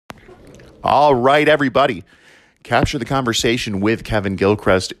All right, everybody. Capture the Conversation with Kevin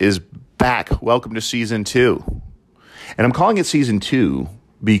Gilchrist is back. Welcome to Season 2. And I'm calling it Season 2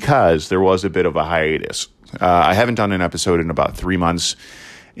 because there was a bit of a hiatus. I haven't done an episode in about 3 months.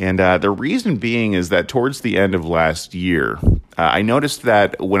 And the reason being is that towards the end of last year, I noticed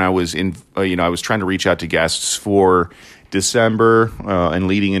that when I was I was trying to reach out to guests for December and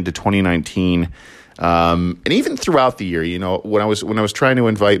leading into 2019, and even throughout the year, when I was trying to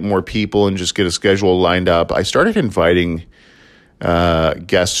invite more people and just get a schedule lined up, I started inviting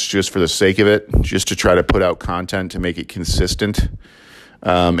guests just for the sake of it, just to try to put out content to make it consistent.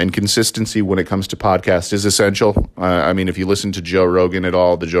 And consistency when it comes to podcasts is essential. If you listen to Joe Rogan at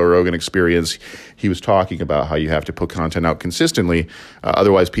all, the Joe Rogan Experience, he was talking about how you have to put content out consistently.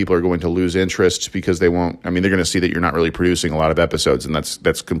 Otherwise, people are going to lose interest because they're going to see that you're not really producing a lot of episodes, and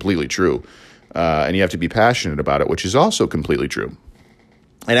that's completely true. And you have to be passionate about it, which is also completely true.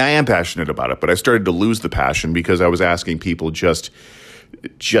 And I am passionate about it, but I started to lose the passion because I was asking people just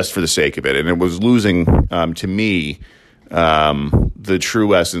for the sake of it, and it was losing to me the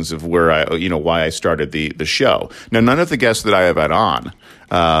true essence of why I started the show. Now, none of the guests that I have had on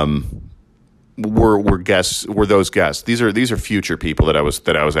were those guests. These are future people that I was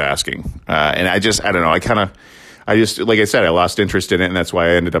asking, and I don't know. Like I said, I lost interest in it, and that's why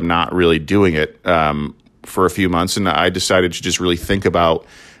I ended up not really doing it for a few months. And I decided to just really think about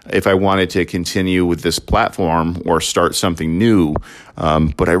if I wanted to continue with this platform or start something new.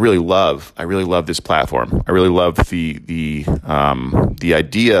 But I really love this platform. I really love the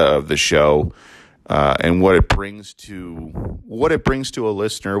idea of the show, and what it brings to a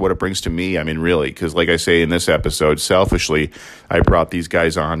listener, what it brings to me. Really, because like I say in this episode, selfishly, I brought these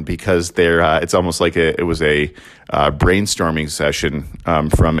guys on because they're. It's almost like it was a brainstorming session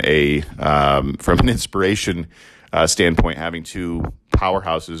from an inspiration standpoint, having two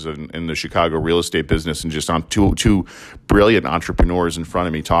powerhouses in the Chicago real estate business, and just on two brilliant entrepreneurs in front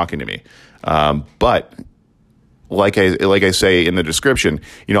of me talking to me. But like I say in the description,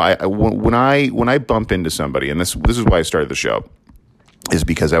 when I bump into somebody, and this is why I started the show, is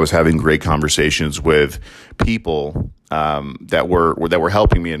because I was having great conversations with people that were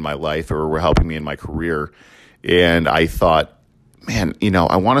helping me in my life or were helping me in my career, and I thought, man,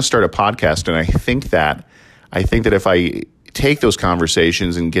 I want to start a podcast, and I think that if I take those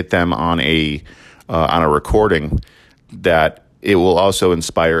conversations and get them on a recording, that it will also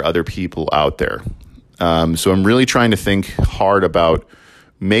inspire other people out there. So I'm really trying to think hard about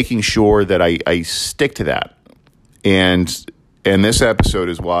making sure that I stick to that. And this episode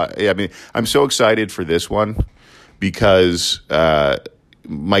is why. I'm so excited for this one because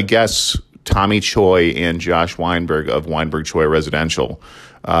my guests, Tommy Choi and Josh Weinberg of Weinberg Choi Residential,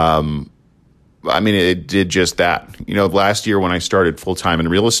 it did just that. Last year when I started full-time in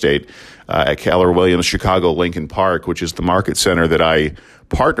real estate at Keller Williams Chicago Lincoln Park, which is the market center that I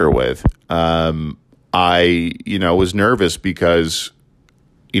partner with, I was nervous because,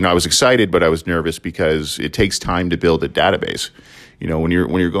 I was excited, but I was nervous because it takes time to build a database. When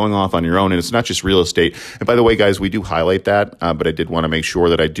you're going off on your own, and it's not just real estate. And by the way, guys, we do highlight that, but I did want to make sure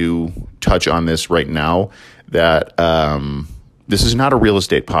that I do touch on this right now, that this is not a real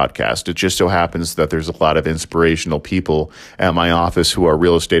estate podcast. It just so happens that there's a lot of inspirational people at my office who are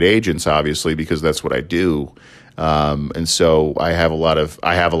real estate agents, obviously, because that's what I do. And so I have a lot of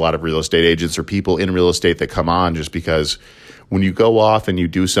real estate agents or people in real estate that come on just because when you go off and you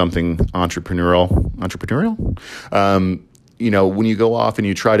do something entrepreneurial, when you go off and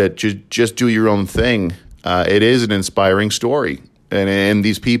you try to just do your own thing, it is an inspiring story. And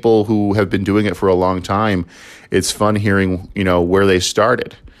these people who have been doing it for a long time, it's fun hearing, where they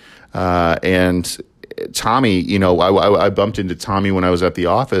started. And Tommy, I bumped into Tommy when I was at the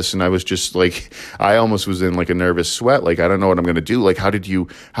office, and I was just like, I almost was in like a nervous sweat. Like, I don't know what I'm going to do. Like, how did you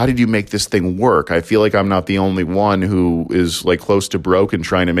make this thing work? I feel like I'm not the only one who is like close to broke and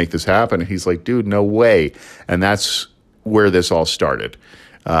trying to make this happen. And he's like, dude, no way. And that's where this all started.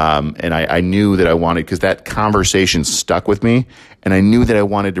 And I knew that I wanted, because that conversation stuck with me, and I knew that I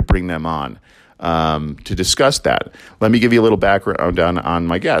wanted to bring them on to discuss that. Let me give you a little background on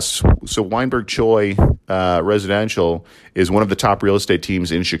my guests. So Weinberg Choi Residential is one of the top real estate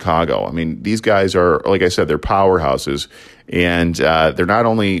teams in Chicago. These guys are, like I said, they're powerhouses, and they're not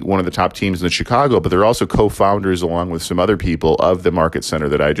only one of the top teams in Chicago, but they're also co-founders, along with some other people, of the market center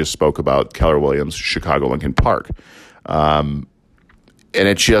that I just spoke about, Keller Williams Chicago Lincoln Park. And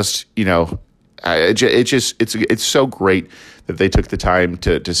it just, it's so great that they took the time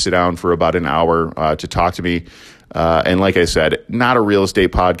to sit down for about an hour to talk to me. And like I said, not a real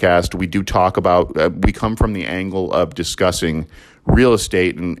estate podcast. We do talk about, we come from the angle of discussing real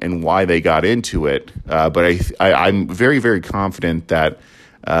estate and why they got into it. But I'm very, very confident that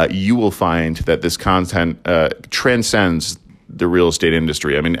you will find that this content transcends the real estate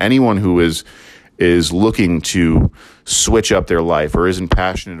industry. I mean, anyone who is looking to switch up their life or isn't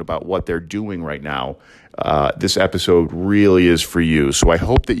passionate about what they're doing right now, this episode really is for you. So I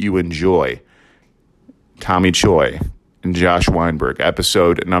hope that you enjoy Tommy Choi and Josh Weinberg,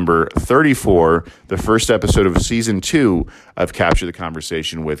 episode number 34, the first episode of season 2 of Capture the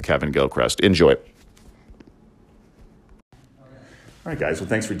Conversation with Kevin Gilchrist. Enjoy. All right, guys. Well,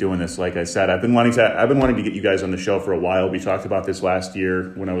 thanks for doing this. Like I said, I've been wanting to get you guys on the show for a while. We talked about this last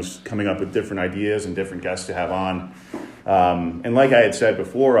year when I was coming up with different ideas and different guests to have on. And like I had said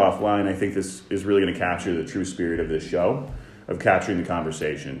before offline, I think this is really going to capture the true spirit of this show, of capturing the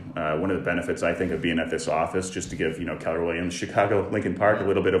conversation. One of the benefits, I think, of being at this office, just to give Keller Williams, Chicago, Lincoln Park a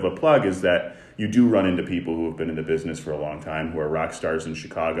little bit of a plug, is that you do run into people who have been in the business for a long time, who are rock stars in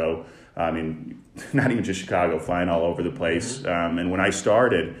Chicago. I mean, not even just Chicago, flying all over the place. And when I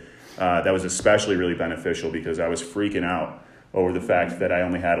started, that was especially really beneficial because I was freaking out over the fact that I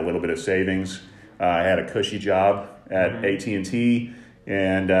only had a little bit of savings. I had a cushy job at AT&T,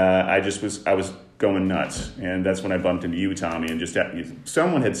 and I was going nuts. And that's when I bumped into you, Tommy, and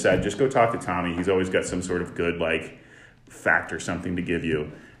someone had said, just go talk to Tommy. He's always got some sort of good fact or something to give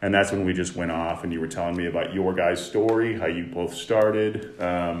you. And that's when we just went off, and you were telling me about your guys' story, how you both started.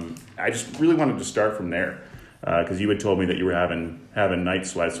 I just really wanted to start from there because you had told me that you were having night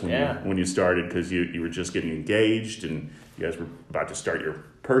sweats when you started because you were just getting engaged and you guys were about to start your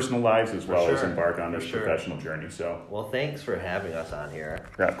personal lives as well as embark on this professional journey. So, well, thanks for having us on here.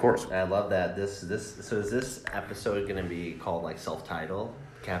 Yeah, of course. I love that. So is this episode going to be called self-titled?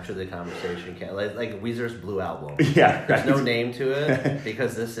 Capture the Conversation, like Weezer's Blue Album. Yeah, there's no name to it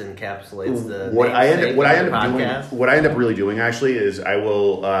because this encapsulates the what I end up really doing actually is I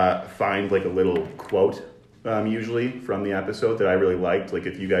will find a little quote usually from the episode that I really liked. Like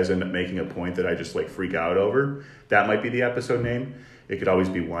if you guys end up making a point that I just freak out over, that might be the episode name. It could always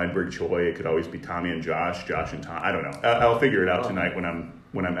be Weinberg Choi. It could always be Tommy and Josh and Tom. I don't know. I'll figure it out tonight when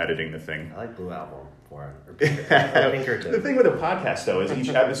I'm editing the thing. I like Blue Album. Or Pinkerton. The thing with a podcast, though, is each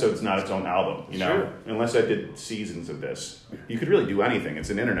episode's not its own album, Sure. Unless I did seasons of this. You could really do anything. It's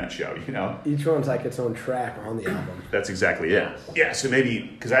an internet show, Each one's its own track on the album. That's exactly it. Yeah, so maybe,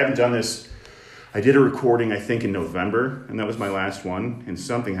 because I haven't done this, I did a recording, I think, in November, and that was my last one, and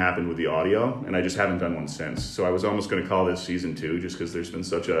something happened with the audio, and I just haven't done one since. So I was almost going to call this season 2, just because there's been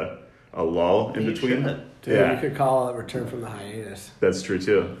such a lull in between. You could call it Return from the Hiatus. That's true,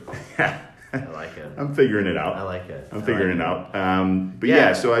 too. Yeah. I like it. I'm figuring it out. I like it. I'm figuring it out.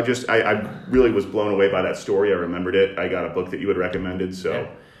 So I really was blown away by that story. I remembered it. I got a book that you had recommended. So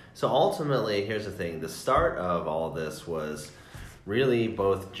ultimately, here's the thing. The start of all of this was really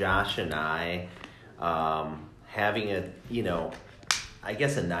both Josh and I having a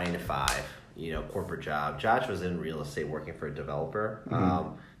 9-to-5, corporate job. Josh was in real estate working for a developer.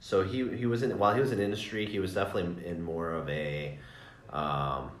 Mm-hmm. So he was while he was in industry, he was definitely in more of a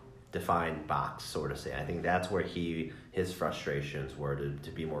defined box, sort of say. I think that's where his frustrations were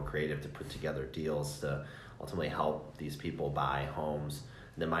to be more creative, to put together deals to ultimately help these people buy homes.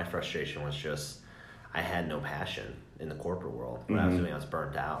 And then my frustration was just I had no passion in the corporate world. What I was doing, I was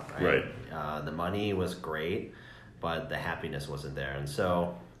burnt out. Right. The money was great, but the happiness wasn't there. And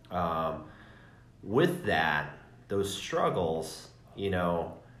so with that, those struggles,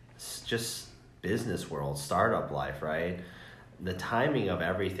 just business world, startup life, right? The timing of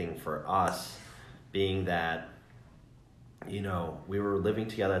everything for us being that, we were living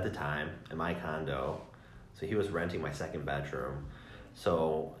together at the time in my condo. So he was renting my second bedroom.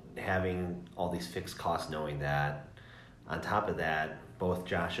 So having all these fixed costs, knowing that, on top of that, both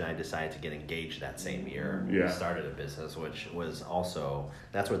Josh and I decided to get engaged that same year. Yeah. We started a business, which was also,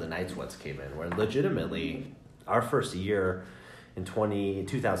 that's where the Night Sweats came in, where legitimately our first year in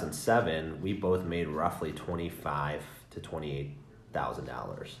 2007, we both made roughly $25,000 to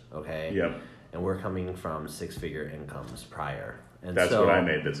 $28,000. Okay. Yep. And we're coming from 6-figure incomes prior. And that's what I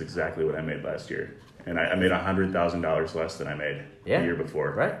made. That's exactly what I made last year, and I made $100,000 less than I made the year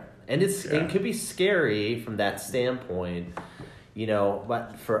before. Right. And it could be scary from that standpoint,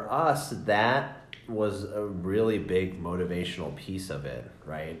 But for us, that was a really big motivational piece of it,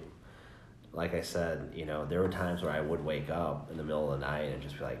 right? Like I said, there were times where I would wake up in the middle of the night and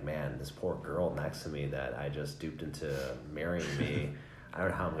just be like, man, this poor girl next to me that I just duped into marrying me, I don't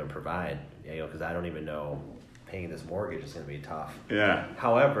know how I'm going to provide, because I don't even know paying this mortgage is going to be tough. Yeah.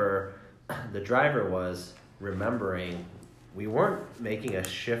 However, the driver was remembering we weren't making a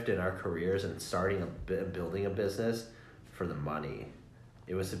shift in our careers and building a business for the money.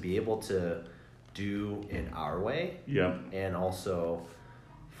 It was to be able to do it our way. Yeah. And also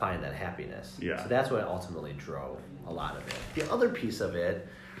find that happiness. Yeah. So that's what ultimately drove a lot of it. The other piece of it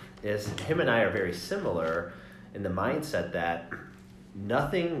is him and I are very similar in the mindset that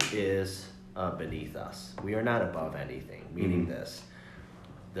nothing is beneath us. We are not above anything, meaning this.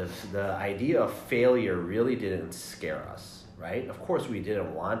 The idea of failure really didn't scare us, right? Of course, we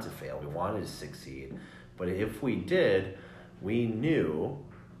didn't want to fail. We wanted to succeed. But if we did, we knew,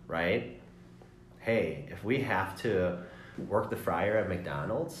 right? Hey, if we have to work the fryer at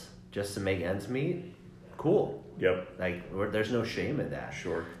McDonald's just to make ends meet, cool. Yep. Like, there's no shame in that.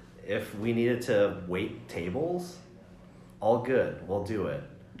 Sure. If we needed to wait tables, all good. We'll do it.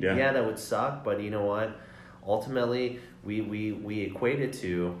 Yeah. That would suck, but you know what? Ultimately, we equate it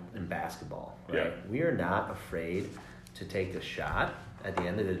to in basketball, right? Yeah. We are not afraid to take the shot at the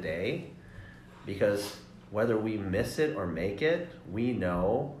end of the day, because whether we miss it or make it, we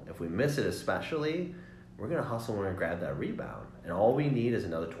know if we miss it especially, we're going to hustle, we're going to grab that rebound. And all we need is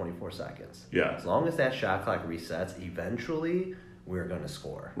another 24 seconds. Yeah. As long as that shot clock resets, eventually we're going to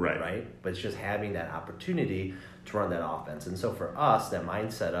score. Right? But it's just having that opportunity to run that offense. And so for us, that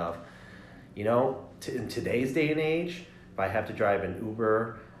mindset of, in today's day and age, if I have to drive an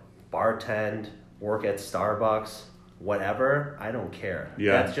Uber, bartend, work at Starbucks, whatever, I don't care.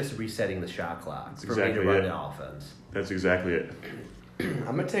 Yeah. That's just resetting the shot clock That's for exactly me to run it. the offense. That's exactly it.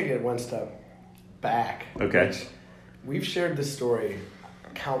 I'm going to take it one step back. Okay. We've shared this story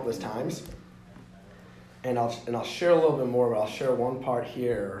countless times, and I'll share a little bit more, but I'll share one part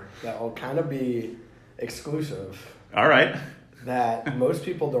here that will kind of be exclusive All right. that most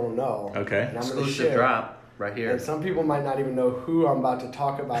people don't know. Okay. And I'm going to Exclusive share. drop right here. And some people might not even know who I'm about to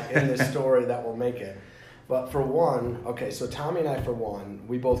talk about in this story that will make it. But for one, okay, so Tommy and I, for one,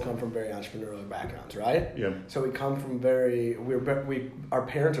 we both come from very entrepreneurial backgrounds, right? Yep. So we come from our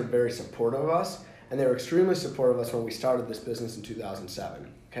parents are very supportive of us, and they were extremely supportive of us when we started this business in 2007.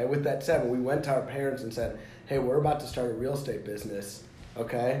 Okay, with that said, when we went to our parents and said, hey, we're about to start a real estate business,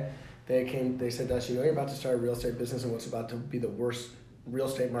 okay? They said to us, you're about to start a real estate business in what's about to be the worst real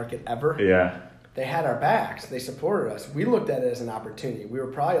estate market ever. Yeah. They had our backs. They supported us. We looked at it as an opportunity. We were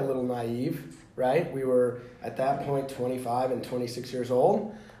probably a little naive, right? We were, at that point, 25 and 26 years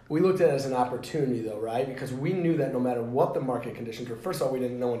old. We looked at it as an opportunity, though, right? Because we knew that no matter what the market conditions were, first of all, we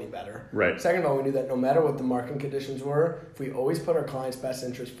didn't know any better. Right. Second of all, we knew that no matter what the market conditions were, if we always put our clients' best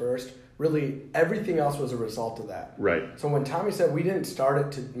interest first, really everything else was a result of that. Right. So when Tommy said we didn't start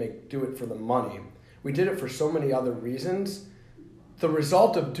it to do it for the money, we did it for so many other reasons. The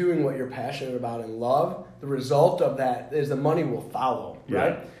result of doing what you're passionate about and love, the result of that is the money will follow,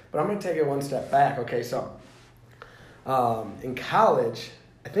 right? Yeah. But I'm going to take it one step back. Okay, so in college,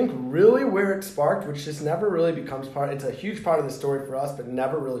 I think really where it sparked, which just never really becomes it's a huge part of the story for us, but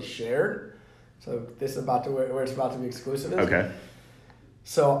never really shared. So this is about to where it's about to be exclusive. Okay.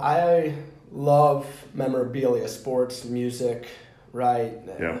 So I love memorabilia, sports, music, right?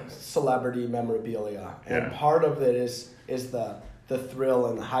 Yeah. Celebrity memorabilia. And Yeah. part of it is the thrill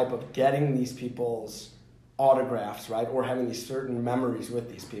and the hype of getting these people's autographs, right? Or having these certain memories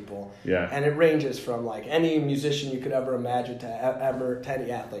with these people. Yeah. And it ranges from like any musician you could ever imagine to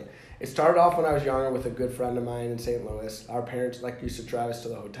any athlete. It started off when I was younger with a good friend of mine in St. Louis. Our parents used to drive us to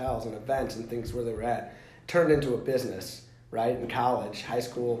the hotels and events and things where they were at. It turned into a business, right? In college, high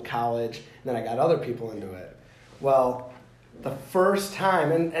school, college, and then I got other people into it. Well, the first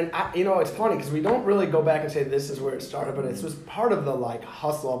time, and I, it's funny because we don't really go back and say this is where it started, but it was part of the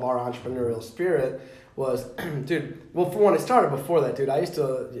hustle of our entrepreneurial spirit was, dude, well, for one, it started before that, dude.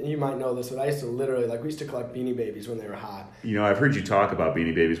 You might know this, but I used to literally, we used to collect Beanie Babies when they were hot. I've heard you talk about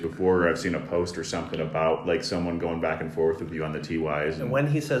Beanie Babies before, or I've seen a post or something about, someone going back and forth with you on the TYs. And when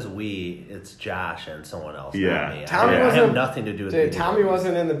he says we, it's Josh and someone else, Yeah. not me. Tommy I wasn't- have nothing to do with Dude, Beanie Tommy Babies.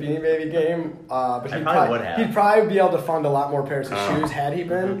 wasn't in the Beanie Baby game, but I probably would have. he'd probably be able to fund a lot more pairs of shoes had he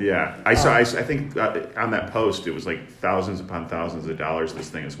been. Yeah. I saw, I think on that post, it was thousands upon thousands of dollars this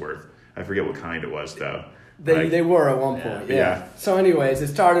thing is worth. I forget what kind it was, though. They were at one point, yeah. So anyways, it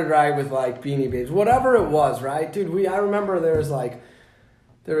started right with Beanie Babies, whatever it was, right, dude. I remember there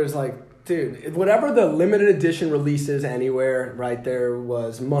was dude, whatever the limited edition releases anywhere, right, there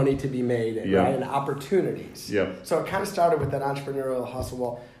was money to be made, right, and opportunities. Yep. So it kind of started with that entrepreneurial hustle.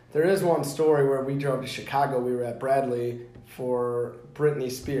 Well, there is one story where we drove to Chicago. We were at Bradley for Britney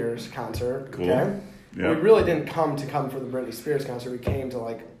Spears concert. Cool. Okay. Yep. We really didn't come for the Britney Spears concert. We came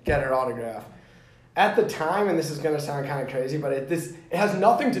to get her autograph. At the time, and this is going to sound kind of crazy, but it has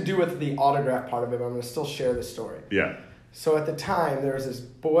nothing to do with the autograph part of it, but I'm going to still share this story. Yeah. So at the time, there was this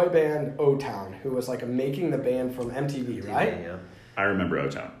boy band, O-Town, who was like making the band from MTV, right? Yeah. I remember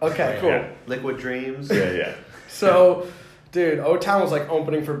O-Town. Okay, cool. Yeah. Liquid Dreams. Yeah. So, dude, O-Town was like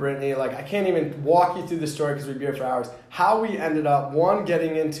opening for Britney. Like, I can't even walk you through the story because we'd be here for hours. How we ended up, one,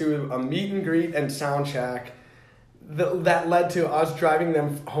 getting into a meet and greet and sound check that led to us driving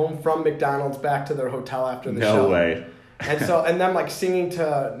them home from McDonald's back to their hotel after the show. No way. And them like singing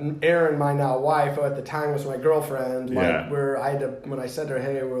to Erin, my now wife, who at the time was my girlfriend. Like when I said to her,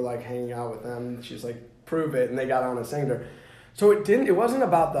 hey, we're like hanging out with them, she's like, prove it, and they got on and sang to her. So it wasn't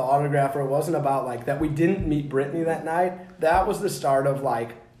about the autograph, or it wasn't about like that we didn't meet Britney that night. That was the start of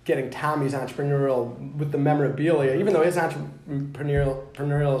like getting Tommy's entrepreneurial with the memorabilia, even though his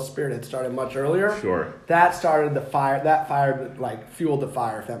entrepreneurial spirit had started much earlier. Sure. That started the fire. That fire like fueled the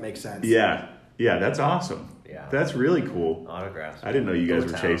fire, if that makes sense. Yeah, that's awesome. Yeah. That's really cool. Autographs. I didn't know you guys were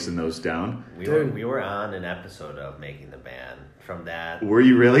O-Town. chasing those down. We were on an episode of Making the Band. From that, Were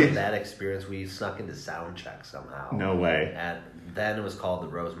you really? that experience, we snuck into sound check somehow. No way. Then it was called the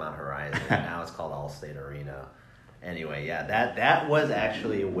Rosemont Horizon. Now it's called Allstate Arena. Anyway, yeah, that was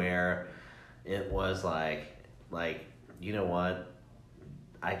actually where it was like you know what,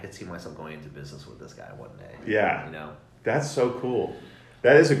 I could see myself going into business with this guy one day. Yeah. You know, That's so cool.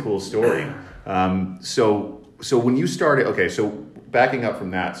 That is a cool story. So when you started, okay, so backing up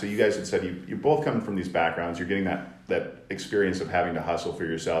from that, so you guys had said you both come from these backgrounds, you're getting that experience of having to hustle for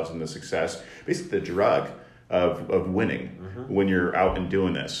yourselves and the success, basically the drug of winning when you're out and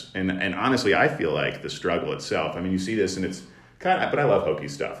doing this. And honestly, I feel like the struggle itself, I mean, you see this and it's kind of, but I love hokey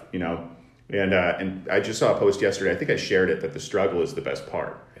stuff, you know? And I just saw a post yesterday, I think I shared it, that the struggle is the best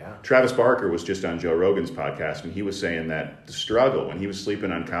part. Yeah. Travis Barker was just on Joe Rogan's podcast, and he was saying that the struggle, when he was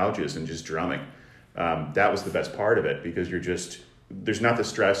sleeping on couches and just drumming, that was the best part of it, because there's not the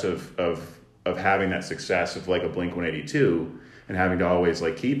stress of having that success of like a Blink-182 and having to always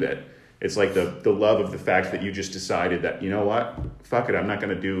like keep it. It's like the love of the fact that you just decided that, you know what, fuck it, I'm not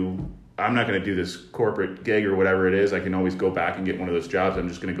going to do this corporate gig or whatever it is. I can always go back and get one of those jobs. I'm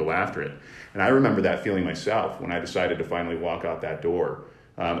just going to go after it. And I remember that feeling myself when I decided to finally walk out that door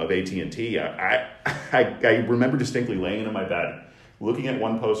of AT&T. I remember distinctly laying in my bed, looking at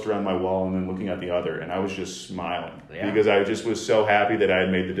one poster on my wall and then looking at the other, and I was just smiling because I just was so happy that I had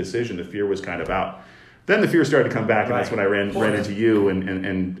made the decision. The fear was kind of out. Then the fear started to come back, and that's when I ran into you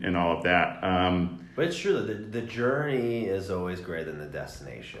and all of that. but it's true that the journey is always greater than the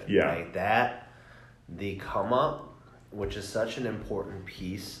destination. Yeah. Like that, the come up, which is such an important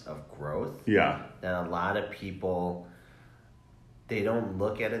piece of growth. Yeah. That a lot of people, they don't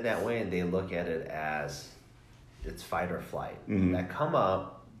look at it that way, and they look at it as it's fight or flight. Mm-hmm. That come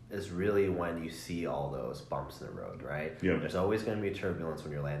up is really when you see all those bumps in the road, right? Yeah. There's always going to be turbulence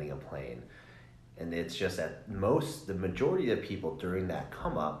when you're landing a plane. And it's just that the majority of people during that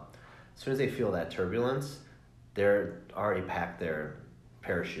come up, as soon as they feel that turbulence, they're already packed their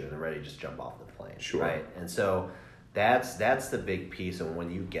parachute and they're ready to just jump off the plane. Sure. Right? And so that's the big piece. And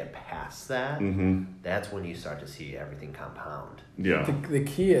when you get past that, that's when you start to see everything compound. Yeah. The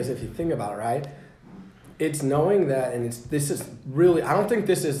key is, if you think about it, right, it's knowing that, and this is really, I don't think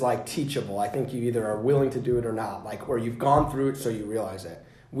this is like teachable. I think you either are willing to do it or not, like, or you've gone through it so you realize it.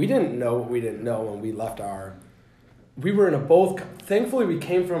 We didn't know what we didn't know when we left we were in thankfully we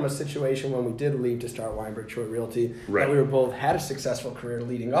came from a situation when we did leave to start Weinberg Short Realty, right, that we were both had a successful career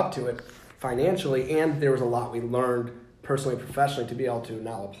leading up to it financially, and there was a lot we learned personally and professionally to be able to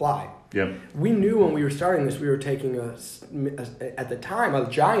now apply. Yep. We knew when we were starting this, we were taking at the time, a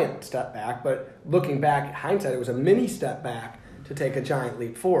giant step back, but looking back, hindsight, it was a mini step back to take a giant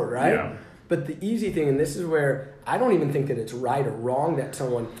leap forward, right? Yeah. But the easy thing, and this is where I don't even think that it's right or wrong that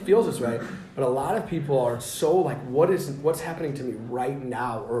someone feels this way, but a lot of people are so like, what's happening to me right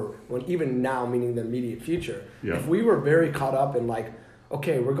now, or when even now, meaning the immediate future. Yeah. If we were very caught up in like,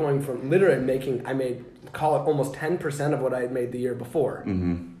 okay, we're going from literally I made, call it almost 10% of what I had made the year before.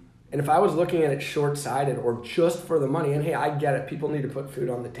 Mm-hmm. And if I was looking at it short-sighted or just for the money, and hey, I get it, people need to put food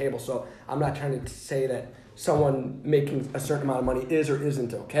on the table, so I'm not trying to say that someone making a certain amount of money is or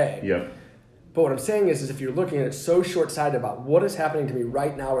isn't okay. Yep. But what I'm saying is if you're looking at it so short-sighted about what is happening to me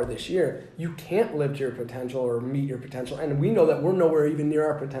right now or this year, you can't live to your potential or meet your potential. And we know that we're nowhere even near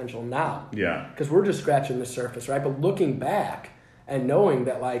our potential now. Yeah. Because we're just scratching the surface, right? But looking back and knowing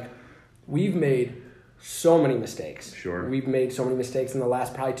that, like, we've made so many mistakes. Sure. We've made so many mistakes in the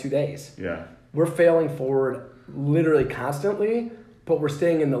last probably 2 days. Yeah. We're failing forward literally constantly, but we're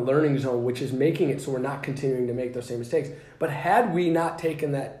staying in the learning zone, which is making it so we're not continuing to make those same mistakes. But had we not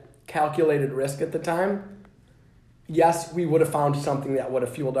taken that calculated risk at the time, yes, we would have found something that would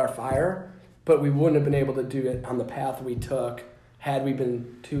have fueled our fire, but we wouldn't have been able to do it on the path we took had we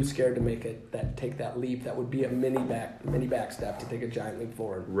been too scared to take that leap. That would be a mini back step to take a giant leap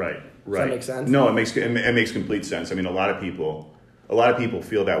forward. Right. Does that make sense? No, it makes complete sense. I mean, a lot of people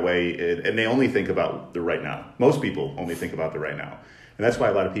feel that way, and they only think about the right now. Most people only think about the right now. And that's why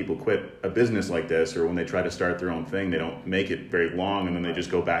a lot of people quit a business like this, or when they try to start their own thing, they don't make it very long, and then they just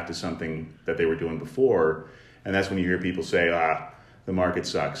go back to something that they were doing before. And that's when you hear people say, the market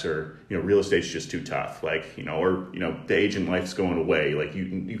sucks, or, real estate's just too tough, like, or, the agent life's going away, like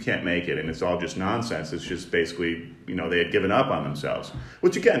you can't make it. And it's all just nonsense. It's just basically, they had given up on themselves,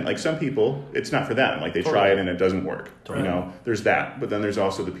 which again, like some people, it's not for them. Like they try it and it doesn't work. Totally. There's that. But then there's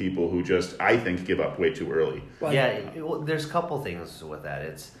also the people who just, I think, give up way too early. Well, there's a couple things with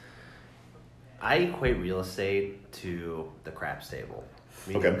that. I equate real estate to the craps table.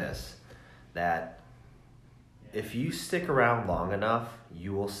 Meaning this, that if you stick around long enough,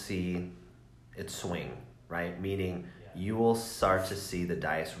 you will see it swing, right? Meaning you will start to see the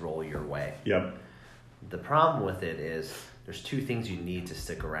dice roll your way. Yep. The problem with it is there's two things you need to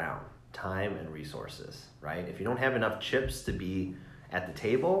stick around: time and resources, right? If you don't have enough chips to be at the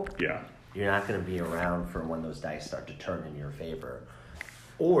table, you're not going to be around for when those dice start to turn in your favor.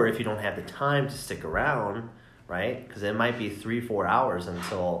 Or if you don't have the time to stick around, right? Because it might be 3-4 hours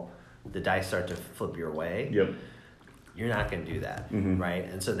until the dice start to flip your way. Yep. You're not going to do that, right?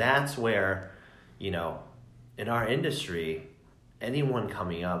 And so that's where, in our industry, anyone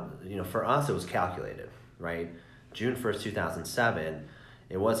coming up, for us it was calculated, right? June 1st, 2007,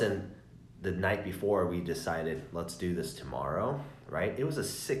 it wasn't the night before we decided, let's do this tomorrow, right? It was a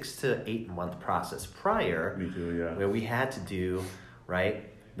 6 to 8 month process prior. Me too, yeah. Where we had to do, right,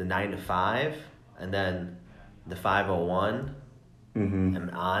 the 9 to 5 and then the 501 and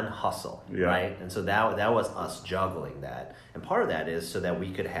on hustle, right? And so that was us juggling that. And part of that is so that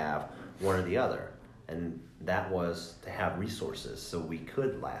we could have one or the other. And that was to have resources so we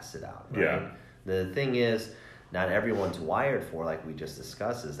could last it out, right? Yeah. The thing is, not everyone's wired for, like we just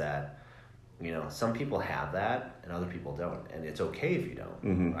discussed, is that, some people have that and other people don't. And it's okay if you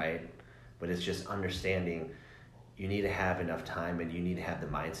don't, right? But it's just understanding you need to have enough time and you need to have the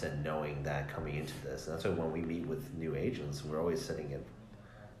mindset knowing that coming into this. And that's why when we meet with new agents, we're always sitting and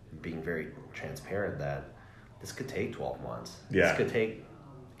being very transparent that this could take 12 months. Yeah. This could take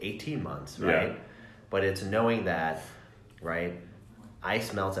 18 months, right? Yeah. But it's knowing that, right,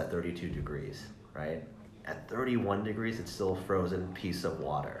 ice melts at 32 degrees, right? At 31 degrees, it's still a frozen piece of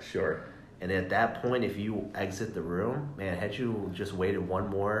water. Sure. And at that point, if you exit the room, man, had you just waited one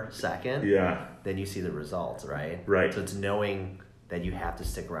more second, then you see the results, right? Right. So it's knowing that you have to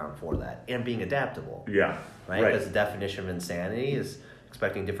stick around for that and being adaptable. Yeah. Right? Because the definition of insanity is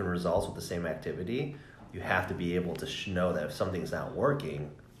expecting different results with the same activity. You have to be able to know that if something's not working,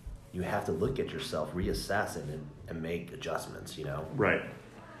 you have to look at yourself, reassess it, and make adjustments, Right.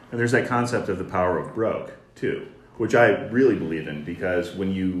 And there's that concept of the power of broke, too, which I really believe in, because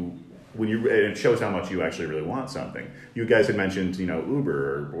when you it shows how much you actually really want something. You guys had mentioned,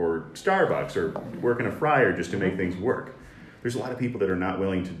 Uber or Starbucks or working a fryer just to make things work. There's a lot of people that are not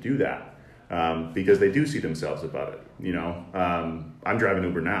willing to do that because they do see themselves above it. I'm driving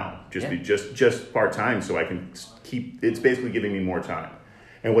Uber now, just part-time, so I can keep, it's basically giving me more time.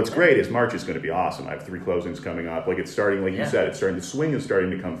 And what's great is March is going to be awesome. I have 3 closings coming up. Like it's starting, like you said, it's starting, the swing is starting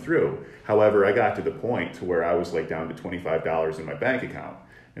to come through. However, I got to the point to where I was like down to $25 in my bank account.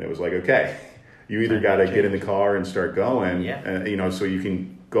 And it was like, okay, you either got to get in the car and start going, so you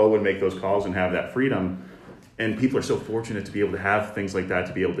can go and make those calls and have that freedom. And people are so fortunate to be able to have things like that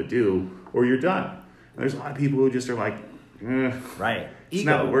to be able to do, or you're done. And there's a lot of people who just are like, right, it's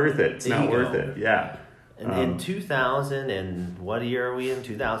not worth it. It's not worth it. Yeah. In 2000 and what year are we in?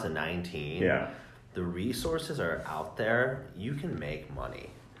 2019. Yeah. The resources are out there. You can make money.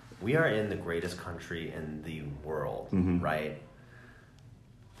 We are in the greatest country in the world, right?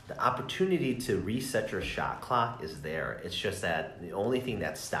 The opportunity to reset your shot clock is there. It's just that the only thing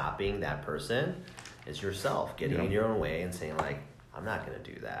that's stopping that person is yourself getting in your own way and saying, like, I'm not going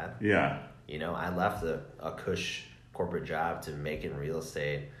to do that. Yeah. I left a cush corporate job to make it in real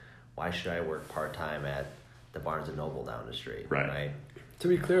estate. Why should I work part-time at the Barnes & Noble down the street? Right? To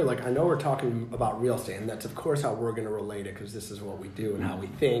be clear, like, I know we're talking about real estate, and that's, of course, how we're going to relate it, because this is what we do and how we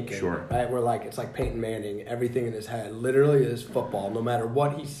think. And, sure. Right? We're like, it's like Peyton Manning. Everything in his head literally is football. No matter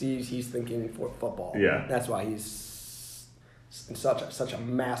what he sees, he's thinking for football. Yeah. That's why he's such a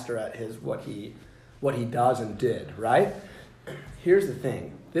master at what he does and did, right? Here's the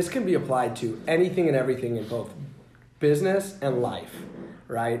thing. This can be applied to anything and everything in both business and life,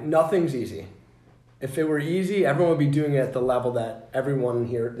 right? Nothing's easy. If it were easy, everyone would be doing it at the level that everyone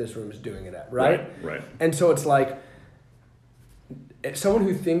here in this room is doing it at, right? Right. And so it's like, someone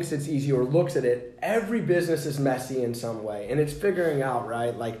who thinks it's easy or looks at it, every business is messy in some way. And it's figuring out,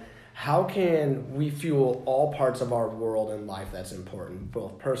 right? Like, how can we fuel all parts of our world and life that's important,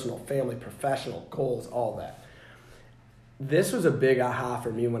 both personal, family, professional, goals, all that. This was a big aha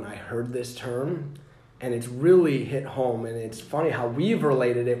for me when I heard this term, and it's really hit home. And it's funny how we've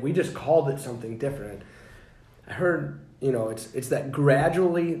related it. We just called it something different. I heard, it's that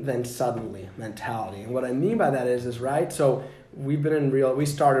gradually then suddenly mentality. And what I mean by that is right, so we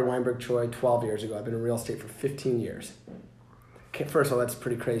started Weinberg Choi 12 years ago. I've been in real estate for 15 years. First of all, that's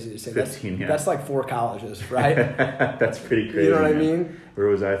pretty crazy to say. 15, yeah. That's like 4 colleges, right? That's pretty crazy. You know what I mean? Where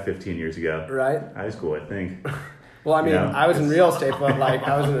was I 15 years ago? Right? High school, I think. Well, I mean, I was in real estate, but like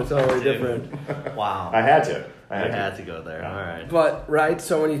I was in a totally different. Wow. I had to. I had to go there. All right. But right,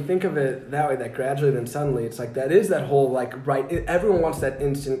 so when you think of it that way, that gradually then suddenly, it's like that is that whole like everyone wants that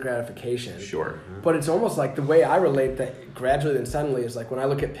instant gratification. Sure. But it's almost like the way I relate that gradually then suddenly is like when I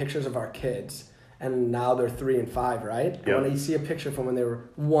look at pictures of our kids. And now they're 3 and 5, right? Yep. And when you see a picture from when they were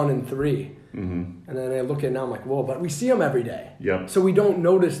 1 and 3, and then I look at it now, I'm like, whoa, but we see them every day. Yep. So we don't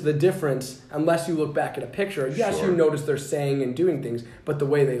notice the difference unless you look back at a picture. Yes, Sure. you notice they're saying and doing things, but the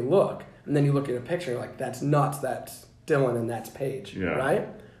way they look, and then you look at a picture, you're like, that's nuts, that's Dylan and that's Paige, right?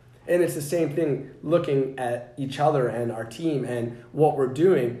 And it's the same thing looking at each other and our team and what we're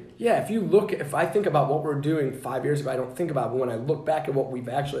doing. Yeah, if I think about what we're doing 5 years ago, I don't think about it. But when I look back at what we've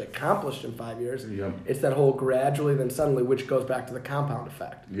actually accomplished in 5 years, it's that whole gradually then suddenly, which goes back to the compound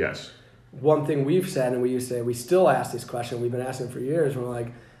effect. Yes. One thing we've said, and we still ask this question, we've been asking for years, we're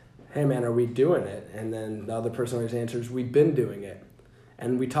like, hey man, are we doing it? And then the other person always answers, we've been doing it.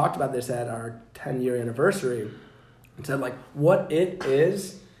 And we talked about this at our 10-year anniversary and said like, what it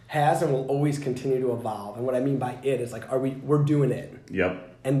is, has and will always continue to evolve. And what I mean by it is like, we're doing it.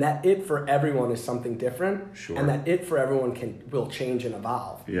 Yep. And that it for everyone is something different. Sure. And that it for everyone will change and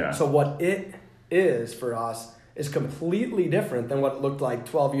evolve. Yeah. So what it is for us is completely different than what it looked like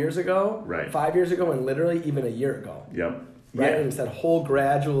 12 years ago, right. 5 years ago, and literally even a year ago. Yep. Right? Yeah. And it's that whole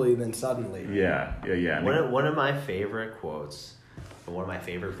gradually then suddenly. Yeah. One of my favorite quotes from one of my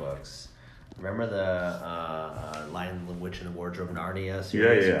favorite books. Remember the Lion, the Witch, and the Wardrobe Narnia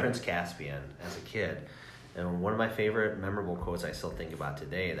series? Yeah. Prince Caspian as a kid. And one of my favorite memorable quotes I still think about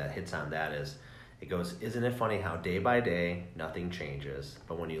today that hits on that is, it goes, isn't it funny how day by day nothing changes,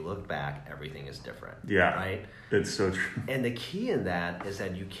 but when you look back, everything is different. Yeah. Right? It's so true. And the key in that is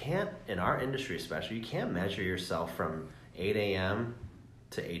that you can't, in our industry especially, you can't measure yourself from 8 a.m.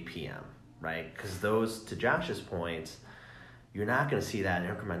 to 8 p.m., right? Because those, to Josh's points, you're not going to see that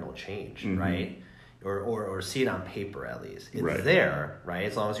incremental change, right? Or see it on paper at least. It's there, right?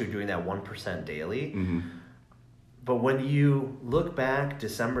 As long as you're doing that 1% daily. But when you look back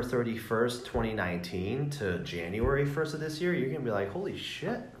December 31st, 2019 to January 1st of this year, you're going to be like, holy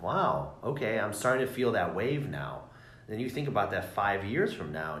shit, wow, okay, I'm starting to feel that wave now. And then you think about that 5 years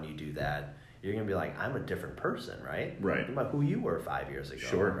from now and you do that, you're going to be like, I'm a different person, right? Right. Think about who you were 5 years ago,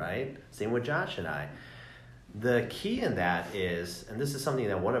 sure. right? Same with Josh and I. The key in that is, and this is something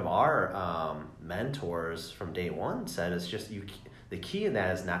that one of our mentors from day one said, is just the key in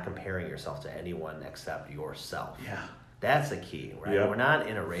that is not comparing yourself to anyone except yourself. Yeah. That's the key, right? Yep. We're not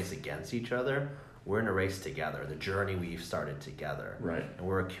in a race against each other. We're in a race together, the journey we've started together. Right. And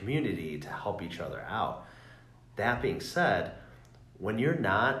we're a community to help each other out. That being said, when you're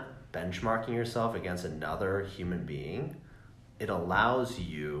not benchmarking yourself against another human being, it allows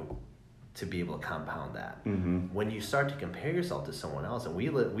you to be able to compound that. When you start to compare yourself to someone else, and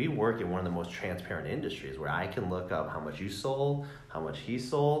we work in one of the most transparent industries where I can look up how much you sold, how much he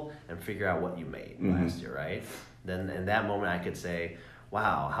sold, and figure out what you made last year, right? Then in that moment I could say,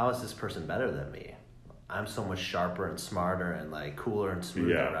 wow, how is this person better than me? I'm so much sharper and smarter and like cooler and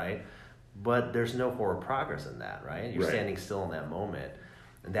smoother, right? But there's no forward progress in that, right? You're standing still in that moment.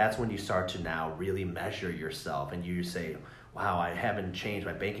 And that's when you start to now really measure yourself and you say, wow, I haven't changed.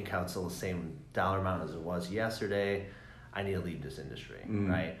 My bank account's still the same dollar amount as it was yesterday. I need to leave this industry,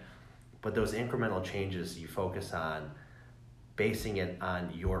 right? But those incremental changes you focus on, basing it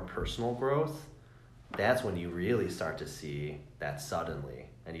on your personal growth, that's when you really start to see that suddenly,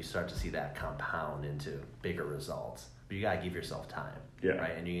 and you start to see that compound into bigger results. But you got to give yourself time,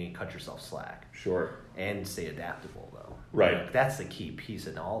 right? And you can cut yourself slack. Sure. And stay adaptable, though. Right. Like, that's the key piece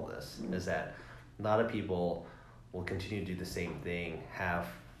in all this, is that a lot of people will continue to do the same thing, have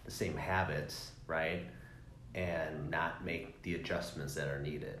the same habits, right? And not make the adjustments that are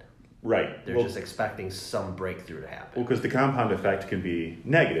needed. Right. They're just expecting some breakthrough to happen. Well, because the compound effect can be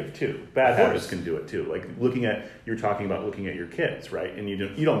negative too. Bad habits can do it too. Like you're talking about looking at your kids, right? And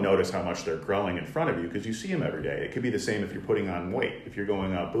you don't notice how much they're growing in front of you because you see them every day. It could be the same if you're putting on weight, if you're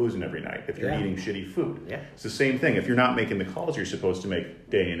going out boozing every night, if you're eating shitty food. Yeah. It's the same thing. If you're not making the calls you're supposed to make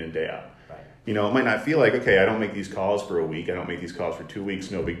day in and day out. Right. You know, it might not feel like, okay, I don't make these calls for a week. I don't make these calls for 2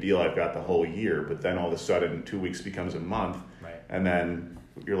 weeks. No big deal. I've got the whole year. But then all of a sudden 2 weeks becomes a month. Right. And then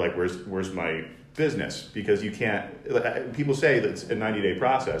you're like, where's my business? Because you can't, people say that it's a 90-day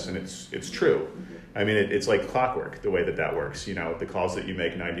process, and it's true. I mean, it's like clockwork, the way that works. You know, the calls that you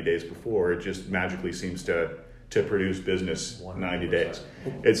make 90 days before, it just magically seems to produce business 90 days.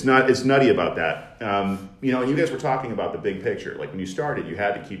 It's nutty about that. You know, and you guys were talking about the big picture. Like when you started, you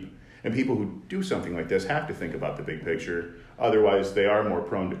had to keep, and people who do something like this have to think about the big picture. Otherwise, they are more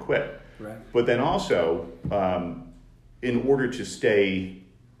prone to quit. Right. But then also, in order to stay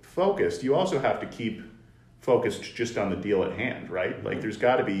focused, you also have to keep focused just on the deal at hand, right? Like there's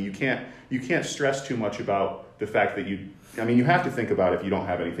got to be, you can't stress too much about the fact that you have to think about if you don't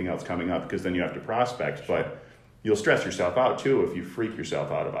have anything else coming up, because then you have to prospect, but you'll stress yourself out too if you freak yourself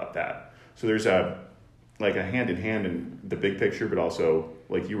out about that. So there's a hand in hand in the big picture, but also,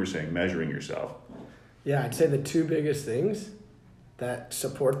 like you were saying, measuring yourself. Yeah, I'd say the two biggest things that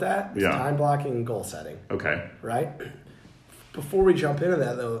support that is time blocking and goal setting. Okay. Right? Before we jump into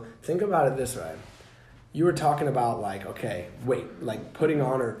that, though, think about it this way. You were talking about, weight, like putting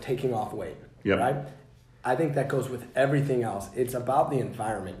on or taking off weight, right? I think that goes with everything else. It's about the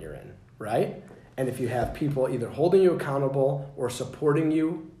environment you're in, right? And if you have people either holding you accountable or supporting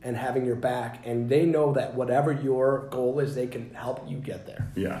you and having your back, and they know that whatever your goal is, they can help you get there.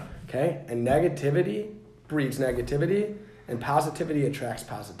 Yeah. Okay? And negativity breeds negativity, and positivity attracts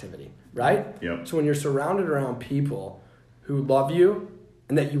positivity, right? Yep. So when you're surrounded around people who love you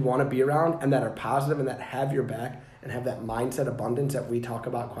and that you want to be around and that are positive and that have your back and have that mindset abundance that we talk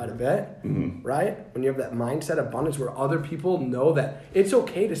about quite a bit, right? When you have that mindset abundance where other people know that it's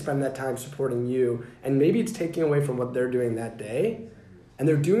okay to spend that time supporting you, and maybe it's taking away from what they're doing that day, and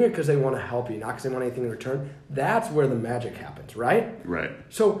they're doing it because they want to help you, not because they want anything in return, that's where the magic happens, right? Right.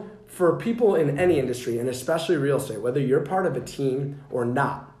 So for people in any industry, and especially real estate, whether you're part of a team or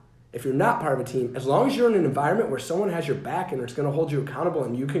not, if you're not part of a team, as long as you're in an environment where someone has your back and it's going to hold you accountable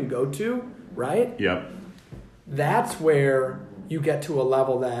and you can go to, right? Yep. That's where you get to a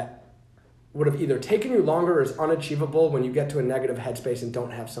level that would have either taken you longer or is unachievable when you get to a negative headspace and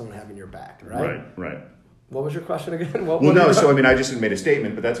don't have someone having your back, right? Right. What was your question again? I just made a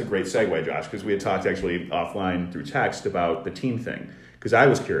statement, but that's a great segue, Josh, because we had talked actually offline through text about the team thing. Because I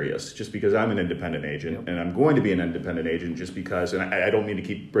was curious, just because I'm an independent agent, and I'm going to be an independent agent just because, and I don't mean to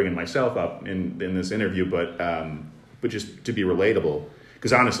keep bringing myself up in this interview, but just to be relatable.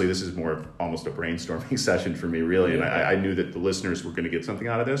 Because honestly, this is more of almost a brainstorming session for me, really, and I knew that the listeners were going to get something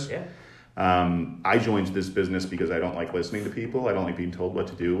out of this. Yeah. I joined this business because I don't like listening to people. I don't like being told what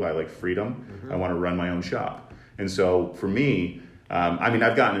to do. I like freedom. I want to run my own shop. And so for me,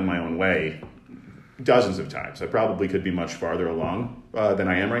 I've gotten in my own way dozens of times. I probably could be much farther along than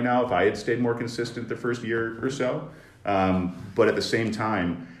I am right now if I had stayed more consistent the first year or so. But at the same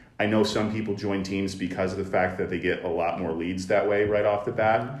time, I know some people join teams because of the fact that they get a lot more leads that way right off the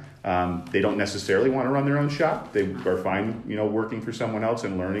bat. They don't necessarily want to run their own shop. They are fine, working for someone else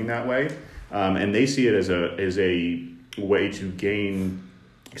and learning that way. And they see it as a way to gain,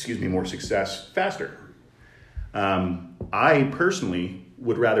 more success faster. I personally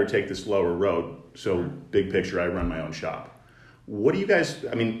would rather take the slower road. So big picture, I run my own shop. What do you guys,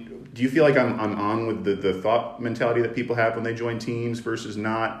 do you feel like I'm on with the thought mentality that people have when they join teams versus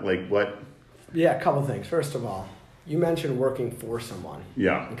not? Like what? Yeah, a couple things. First of all, you mentioned working for someone.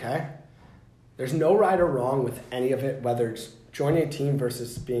 Yeah. Okay? There's no right or wrong with any of it, whether it's joining a team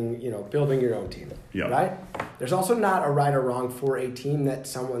versus being, building your own team. Yeah. Right? There's also not a right or wrong for a team that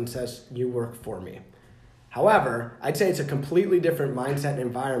someone says, you work for me. However, I'd say it's a completely different mindset and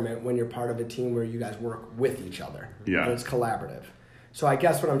environment when you're part of a team where you guys work with each other. Yeah. And it's collaborative. So I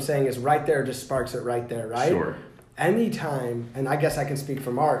guess what I'm saying is right there just sparks it right there, right? Sure. Anytime, and I guess I can speak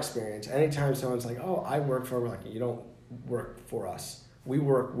from our experience, anytime someone's like, oh, I work for, we're like, you don't work for us. We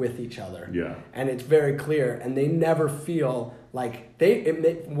work with each other. Yeah. And it's very clear, and they never feel like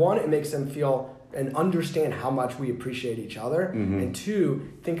it makes them feel and understand how much we appreciate each other. Mm-hmm. And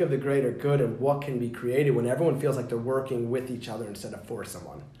two, think of the greater good and what can be created when everyone feels like they're working with each other instead of for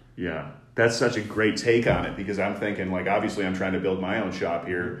someone. Yeah, that's such a great take on it, because I'm thinking, obviously I'm trying to build my own shop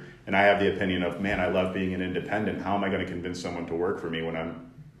here, and I have the opinion of, man, I love being an independent. How am I going to convince someone to work for me when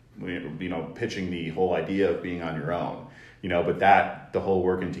I'm, pitching the whole idea of being on your own? But that the whole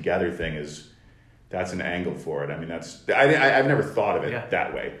working together thing that's an angle for it. I mean, I've never thought of it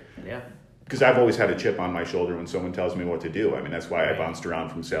that way. Yeah. Because I've always had a chip on my shoulder when someone tells me what to do. I mean, that's why I bounced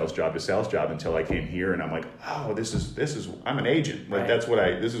around from sales job to sales job until I came here, and I'm like, oh, this is I'm an agent. Like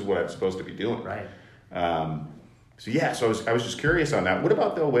this is what I'm supposed to be doing. Right. So I was just curious on that. What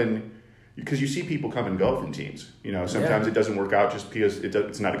about though because you see people come and go from teams. You know, sometimes it doesn't work out just because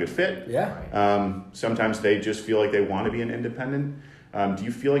it's not a good fit. Yeah. Sometimes they just feel like they want to be an independent. Do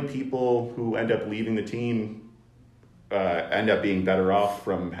you feel like people who end up leaving the team end up being better off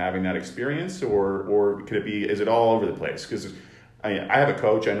from having that experience, or is it all over the place? Because I have a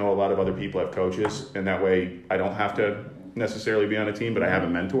coach. I know a lot of other people have coaches, and that way I don't have to necessarily be on a team, but I have a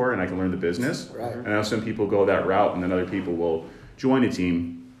mentor and I can learn the business. Right. And I know some people go that route, and then other people will join a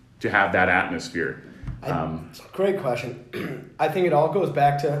team to have that atmosphere. Great question. I think it all goes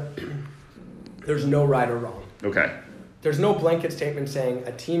back to there's no right or wrong. Okay. There's no blanket statement saying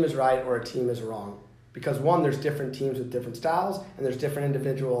a team is right or a team is wrong. Because one, there's different teams with different styles, and there's different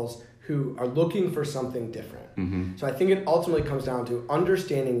individuals who are looking for something different. Mm-hmm. So I think it ultimately comes down to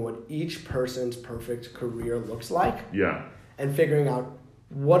understanding what each person's perfect career looks like. Yeah. And figuring out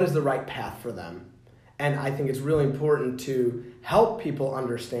what is the right path for them. And I think it's really important to help people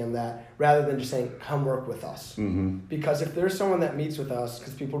understand that rather than just saying, come work with us. Mm-hmm. Because if there's someone that meets with us,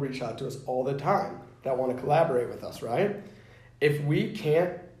 because people reach out to us all the time that want to collaborate with us, right? If we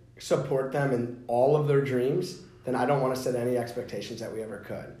can't support them in all of their dreams, then I don't want to set any expectations that we ever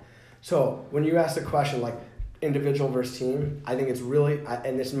could. So when you ask the question like individual versus team, I think it's really,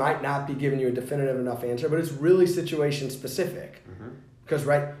 and this might not be giving you a definitive enough answer, but it's really situation specific. Mm-hmm. Because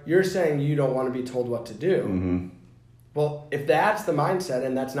you're saying you don't want to be told what to do. Mm-hmm. Well, if that's the mindset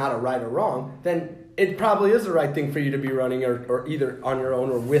and that's not a right or wrong, then it probably is the right thing for you to be running or either on your own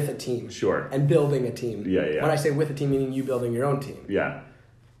or with a team. Sure. And building a team. Yeah. When I say with a team, meaning you building your own team. Yeah.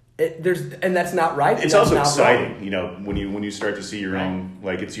 And that's not right. It's also exciting, wrong. You know, when you start to see your own,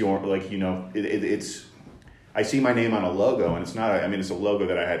 like it's your, like, you know, it's. I see my name on a logo, and it's not. It's a logo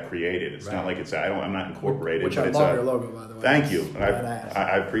that I had created. It's not like I'm not incorporated. Which but I it's love your logo, by the way. Thank you.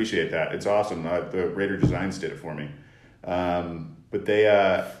 I appreciate that. It's awesome. The Raider Designs did it for me. But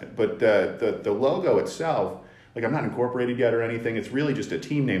the logo itself, like I'm not incorporated yet or anything. It's really just a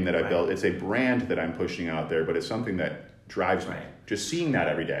team name that I built. It's a brand that I'm pushing out there, but it's something that drives me. Just seeing that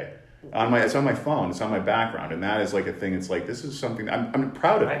every day. It's on my phone. It's on my background, and that is like a thing. It's like this is something I'm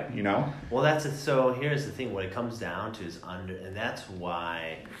proud of it. You know. Well, so here's the thing. What it comes down to is and that's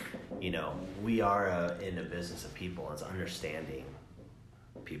why, you know, we are in a business of people. It's understanding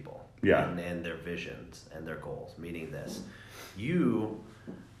people. Yeah. And their visions and their goals. Meaning this, you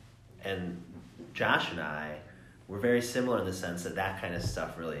and Josh and I. We're very similar in the sense that kind of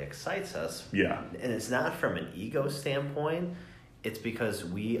stuff really excites us. Yeah. And it's not from an ego standpoint. It's because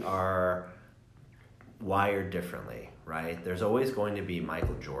we are wired differently, right? There's always going to be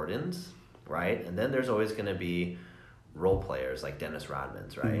Michael Jordans, right? And then there's always going to be role players like Dennis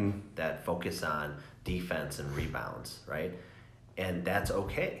Rodman's, right? Mm-hmm. That focus on defense and rebounds, right? And that's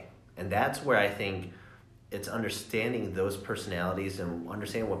okay. And that's where I think it's understanding those personalities and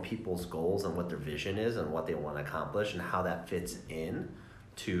understanding what people's goals and what their vision is and what they want to accomplish and how that fits in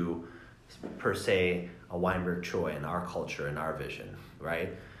to, per se, a Weinberg Choi in our culture and our vision,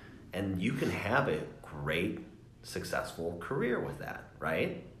 right? And you can have a great, successful career with that,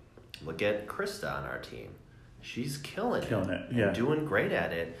 right? Look at Krista on our team. She's killing it. Yeah. And doing great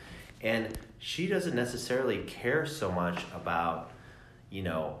at it. And she doesn't necessarily care so much about, you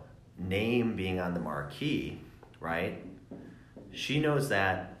know, name being on the marquee, right? She knows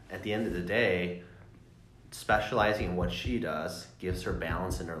that at the end of the day, specializing in what she does gives her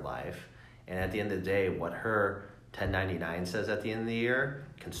balance in her life. And at the end of the day, what her 1099 says at the end of the year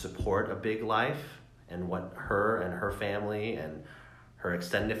can support a big life, and what her and her family and her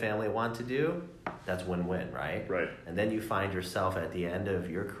extended family want to do, that's win-win, right? Right. And then you find yourself at the end of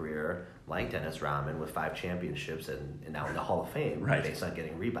your career like Dennis Rodman with 5 championships and now in the Hall of Fame based on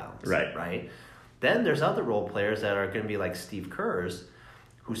getting rebounds. Right. Then there's other role players that are going to be like Steve Kerr's,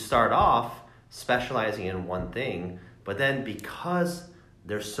 who start off specializing in one thing, but then because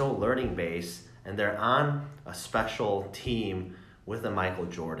they're so learning based and they're on a special team with a Michael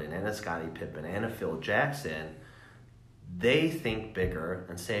Jordan and a Scottie Pippen and a Phil Jackson, they think bigger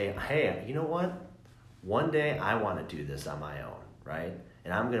and say, hey, you know what? One day I want to do this on my own, right?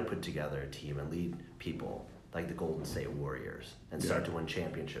 And I'm going to put together a team and lead people like the Golden State Warriors and start to win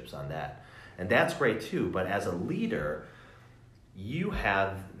championships on that. And that's great too. But as a leader, you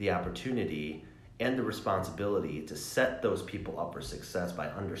have the opportunity and the responsibility to set those people up for success by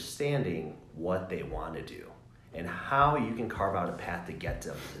understanding what they want to do and how you can carve out a path to get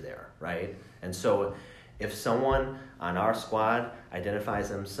them to there, right? And so if someone on our squad identifies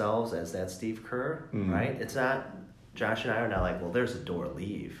themselves as that Steve Kerr, right? It's not, Josh and I are not like, well, there's a door,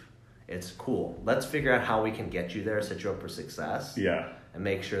 leave. It's cool. Let's figure out how we can get you there, set you up for success. Yeah. And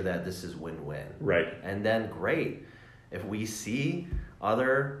make sure that this is win-win. Right. And then great. If we see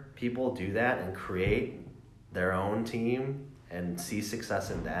other people do that and create their own team and see success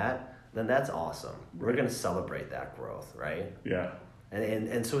in that, then that's awesome. We're going to celebrate that growth, right? Yeah.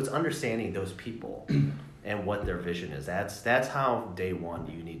 And so it's understanding those people and what their vision is. That's how day one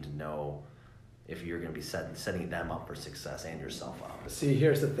you need to know if you're going to be setting them up for success and yourself up. See,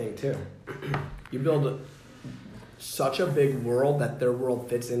 here's the thing too. You build such a big world that their world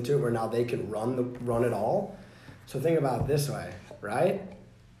fits into it where now they can run it all. So think about it this way, right?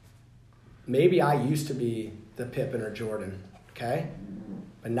 Maybe I used to be the Pippen or Jordan, okay?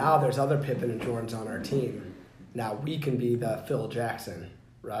 But now there's other Pippen and Jordans on our team. Now we can be the Phil Jackson,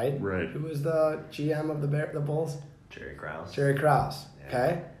 right? Right. Who was the GM of the Bulls? Jerry Krause. Jerry Krause, Yeah.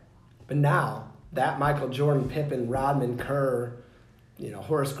 okay? But now that Michael Jordan, Pippen, Rodman, Kerr,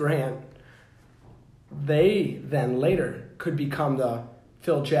 Horace Grant, they then later could become the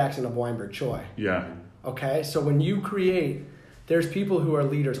Phil Jackson of Weinberg Choi. Yeah. Okay, so when you create, there's people who are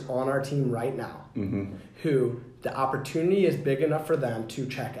leaders on our team right now who the opportunity is big enough for them to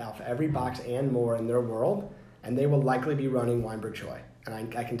check off every box and more in their world, and they will likely be running Weinberg Choi.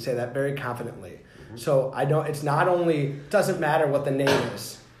 And I can say that very confidently. So it's not only, it doesn't matter what the name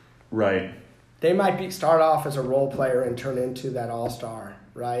is. Right. They might start off as a role player and turn into that all-star,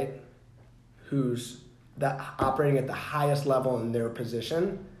 right? Who's operating at the highest level in their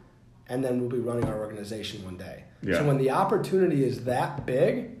position, and then we'll be running our organization one day. Yeah. So when the opportunity is that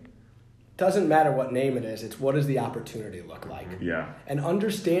big, doesn't matter what name it is, it's what does the opportunity look like? Yeah. And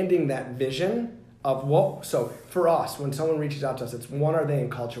understanding that vision of so for us, when someone reaches out to us, it's one, are they in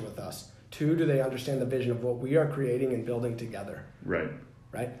culture with us? Two, do they understand the vision of what we are creating and building together? Right.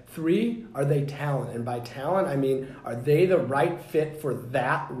 Right? Three, are they talent? And by talent, I mean, are they the right fit for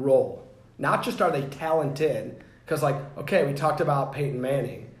that role? Not just are they talented, because okay, we talked about Peyton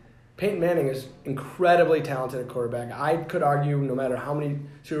Manning. Peyton Manning is incredibly talented at quarterback. I could argue, no matter how many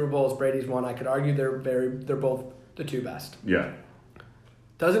Super Bowls Brady's won, I could argue they're both the two best. Yeah.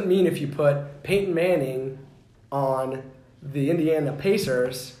 Doesn't mean if you put Peyton Manning on the Indiana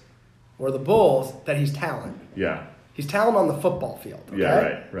Pacers or the Bulls that he's talent. Yeah. He's talent on the football field. Okay?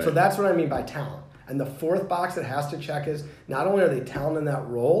 Yeah, right. So that's what I mean by talent. And the fourth box that has to check is not only are they talent in that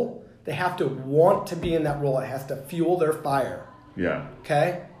role, they have to want to be in that role. It has to fuel their fire. Yeah.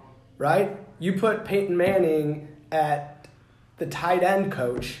 Okay? Right? You put Peyton Manning at the tight end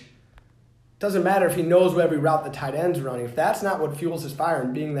coach, doesn't matter if he knows every route the tight end's running. If that's not what fuels his fire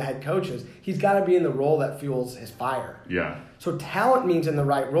and being the head coach is, he's got to be in the role that fuels his fire. Yeah. So talent means in the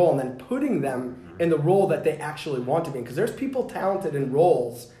right role, and then putting them in the role that they actually want to be in. Because there's people talented in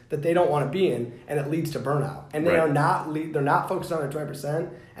roles that they don't want to be in, and it leads to burnout. And they Right. are they're not focused on their 20%,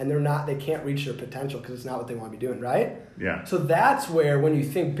 and they can't reach their potential because it's not what they want to be doing, right? Yeah. So that's where, when you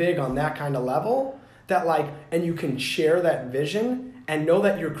think big on that kind of level, and you can share that vision and know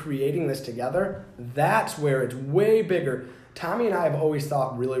that you're creating this together, that's where it's way bigger. Tommy and I have always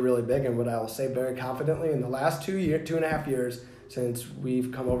thought really, really big, and what I will say very confidently, in the last 2.5 years since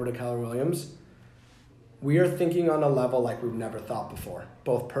we've come over to Keller Williams, we are thinking on a level like we've never thought before,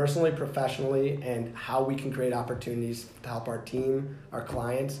 both personally, professionally, and how we can create opportunities to help our team, our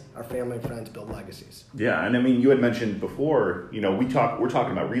clients, our family and friends build legacies. Yeah, and I mean, you had mentioned before, we're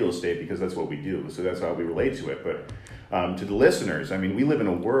talking about real estate because that's what we do, so that's how we relate to it. But to the listeners, I mean, we live in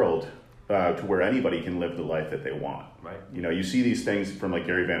a world to where anybody can live the life that they want. Right. You see these things from like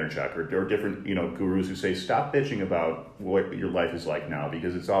Gary Vaynerchuk or different gurus who say stop bitching about what your life is like now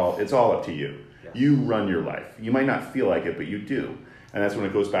because it's all up to you. Yeah. You run your life. You might not feel like it, but you do. And that's when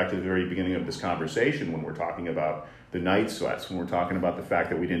it goes back to the very beginning of this conversation when we're talking about the night sweats, when we're talking about the fact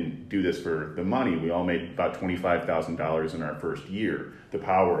that we didn't do this for the money. We all made about $25,000 in our first year. The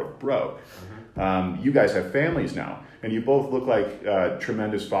power of broke. Mm-hmm. You guys have families now. And you both look like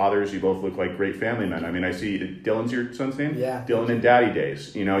tremendous fathers. You both look like great family men. I mean, I see Dylan's your son's name? Yeah. Dylan and Daddy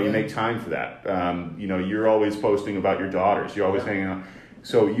Days. You make time for that. You're always posting about your daughters. You're always hanging out.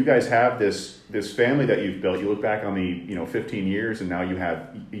 So you guys have this family that you've built. You look back on the 15 years, and now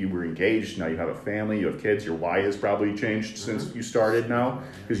you were engaged. Now you have a family. You have kids. Your why has probably changed since you started now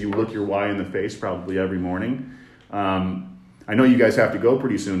because you look your why in the face probably every morning. I know you guys have to go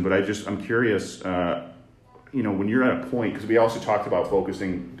pretty soon, but I'm curious. When you're at a point, because we also talked about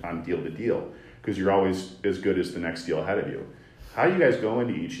focusing on deal to deal, because you're always as good as the next deal ahead of you. How do you guys go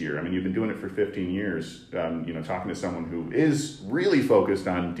into each year? I mean, you've been doing it for 15 years, talking to someone who is really focused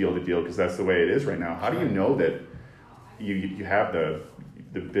on deal to deal because that's the way it is right now. How do you know that you have the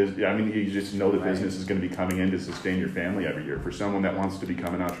business? I mean, you just know the business is going to be coming in to sustain your family every year for someone that wants to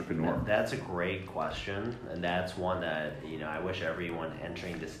become an entrepreneur. That's a great question, and that's one that I wish everyone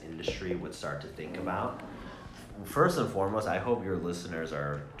entering this industry would start to think about. First and foremost, I hope your listeners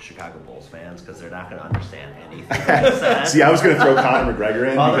are Chicago Bulls fans because they're not going to understand anything. See, I was going to throw Conor McGregor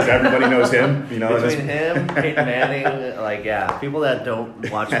in because everybody knows him. Between him, Peyton Manning, people that don't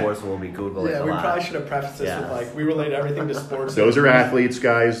watch sports will be Googling a lot. We probably should have prefaced this with we relate everything to sports. Those are athletes,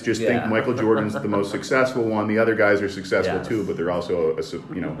 guys. Just think Michael Jordan's the most successful one. The other guys are successful too, but they're also a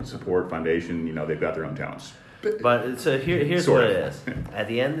support foundation. They've got their own talents. But so here's what it is. At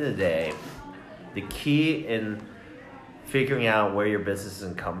the end of the day, the key in figuring out where your business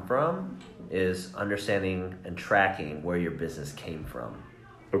can come from is understanding and tracking where your business came from.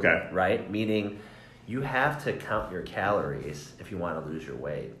 Okay. Right? Meaning you have to count your calories if you want to lose your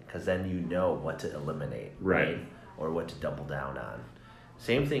weight because then you know what to eliminate. Right. Or what to double down on.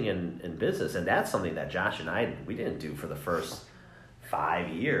 Same thing in business. And that's something that Josh and I, we didn't do for the first 5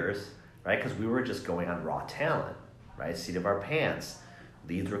 years, right? Because we were just going on raw talent, right? Seat of our pants.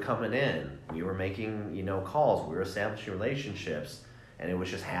 Leads were coming in. We were making, calls. We were establishing relationships, and it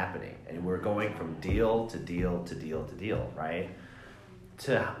was just happening. And we were going from deal to deal to deal to deal, right?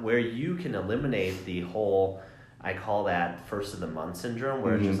 To where you can eliminate the whole, I call that first of the month syndrome,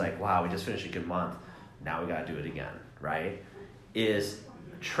 where it's just like, wow, we just finished a good month. Now we got to do it again, right? Is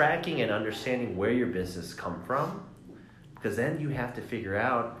tracking and understanding where your business come from, because then you have to figure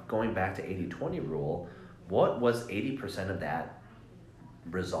out, going back to 80-20 rule, what was 80% of that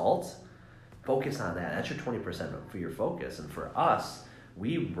results? Focus on that. That's your 20% for your focus. And for us,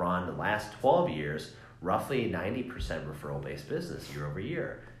 we run the last 12 years roughly 90% referral-based business year over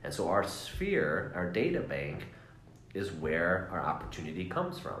year. And so our sphere, our data bank, is where our opportunity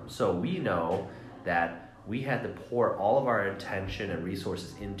comes from. So we know that we had to pour all of our attention and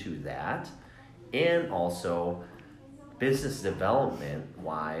resources into that, and also business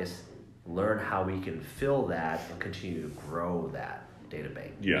development-wise, learn how we can fill that and continue to grow that data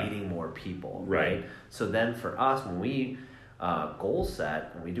bank, meeting more people, right? So then for us, when we goal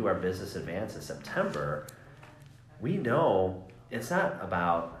set and we do our business advance in September, we know it's not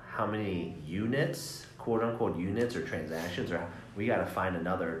about how many units, quote unquote units or transactions, or we got to find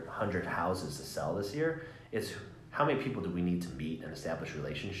another 100 houses to sell this year. It's how many people do we need to meet and establish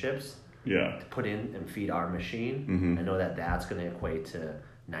relationships to put in and feed our machine, and know that that's going to equate to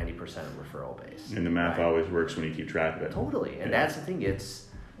 90% referral base. And the math always works when you keep track of it. Totally. And that's the thing. It's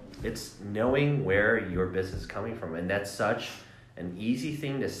knowing where your business is coming from. And that's such an easy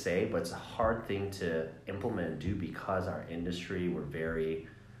thing to say, but it's a hard thing to implement and do because our industry, we're very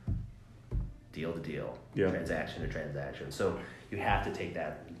deal to deal, transaction to transaction. So you have to take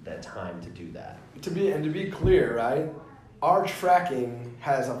that time to do that. To be clear, right? Our tracking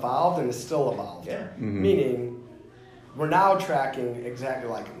has evolved and is still evolved. Yeah. Meaning, we're now tracking exactly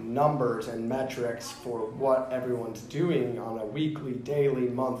like numbers and metrics for what everyone's doing on a weekly, daily,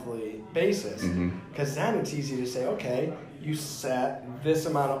 monthly basis. Because then it's easy to say, okay, you set this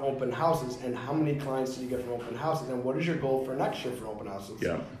amount of open houses, and how many clients do you get from open houses, and what is your goal for next year for open houses?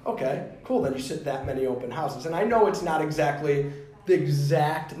 Yeah. Okay, cool. Then you set that many open houses. And I know it's not exactly the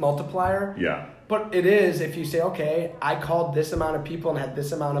exact multiplier. Yeah. But it is if you say, okay, I called this amount of people and had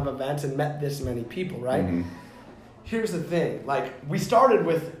this amount of events and met this many people, right? Here's the thing, we started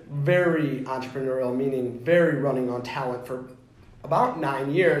with very entrepreneurial, meaning very running on talent for about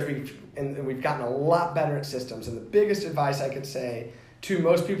 9 years. We've gotten a lot better at systems. And the biggest advice I could say to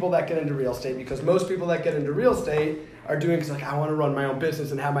most people that get into real estate, because most people that get into real estate are doing because I want to run my own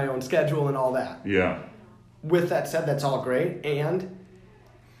business and have my own schedule and all that. Yeah. With that said, that's all great. And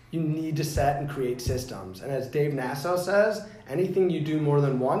you need to set and create systems. And as Dave Nassau says, anything you do more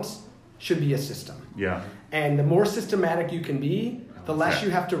than once should be a system. Yeah. And the more systematic you can be, the less you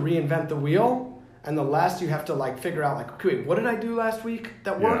have to reinvent the wheel, and the less you have to figure out okay, what did I do last week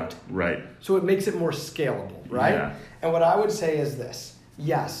that worked? Right. So it makes it more scalable, right? Yeah. And what I would say is this: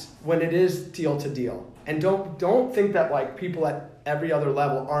 yes, when it is deal to deal, and don't think that people at every other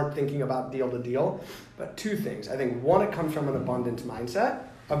level aren't thinking about deal to deal. But two things. I think one, it comes from an abundance mindset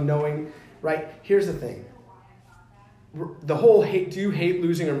of knowing, right? Here's the thing. The whole do you hate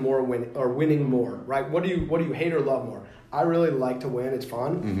losing or winning more, right? What do you hate or love more? I really like to win. It's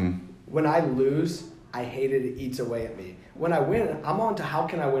fun. When I lose, I hate it. It eats away at me. When I win, I'm on to how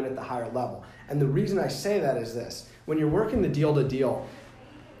can I win at the higher level. And the reason I say that is this: when you're working the deal to deal,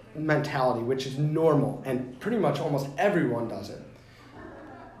 mentality, which is normal, and pretty much almost everyone does it.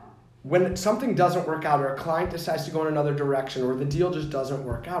 When something doesn't work out, or a client decides to go in another direction, or the deal just doesn't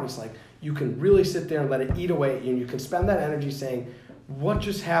work out, it's like you can really sit there and let it eat away at you, and you can spend that energy saying, what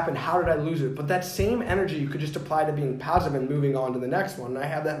just happened? How did I lose it? But that same energy you could just apply to being positive and moving on to the next one. And I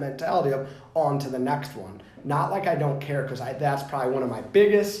have that mentality of on to the next one. Not like I don't care, because that's probably one of my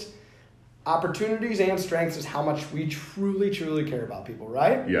biggest opportunities and strengths is how much we truly, truly care about people,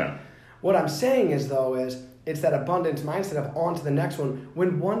 right? Yeah. What I'm saying is, though, it's that abundance mindset of on to the next one.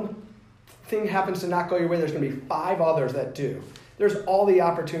 When one thing happens to not go your way, there's going to be 5 others that do. There's all the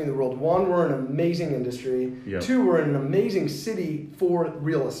opportunity in the world. 1, we're in an amazing industry. Yep. 2, we're in an amazing city for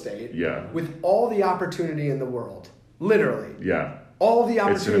real estate. Yeah. With all the opportunity in the world. Literally. Yeah. All the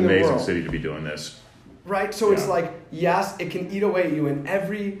opportunity It's an in the world. amazing city to be doing this. Right? So it's Yeah. like, yes, it can eat away at you, and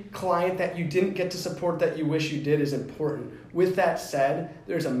every client that you didn't get to support that you wish you did is important. With that said,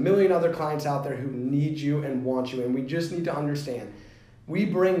 there's a million other clients out there who need you and want you, and we just need to understand, we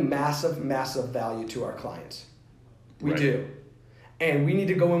bring massive, massive value to our clients. We Right. do. And we need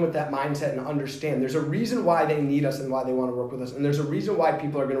to go in with that mindset and understand there's a reason why they need us and why they want to work with us, and there's a reason why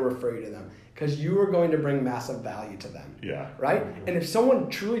people are going to refer you to them, because you are going to bring massive value to them. Yeah. Right? And if someone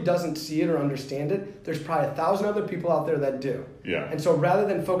truly doesn't see it or understand it, there's probably 1,000 other people out there that do. Yeah. And so rather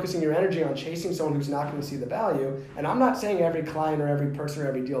than focusing your energy on chasing someone who's not going to see the value, and I'm not saying every client or every person or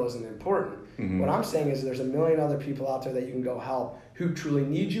every deal isn't important. Mm-hmm. What I'm saying is there's a million other people out there that you can go help who truly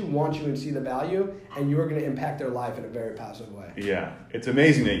need you, want you, and see the value, and you're going to impact their life in a very positive way. Yeah, it's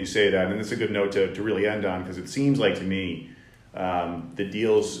amazing that you say that, and it's a good note to really end on, because it seems like to me the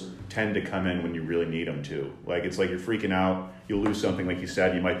deals tend to come in when you really need them to. Like, it's like you're freaking out, you'll lose something, like you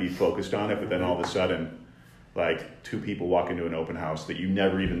said, you might be focused on it, but then all of a sudden, like 2 people walk into an open house that you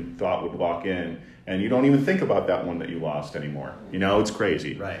never even thought would walk in, and you don't even think about that one that you lost anymore. You know, it's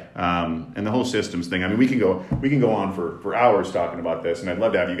crazy. Right. And the whole systems thing. I mean, we can go on for hours talking about this, and I'd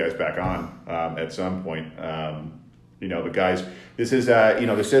love to have you guys back on at some point. You know, but guys, this is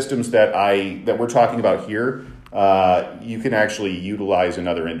the systems that we're talking about here. You can actually utilize in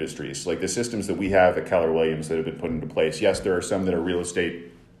other industries, like the systems that we have at Keller Williams that have been put into place. Yes, there are some that are real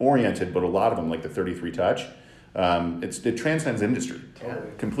estate oriented, but a lot of them, like the 33 Touch, it transcends industry.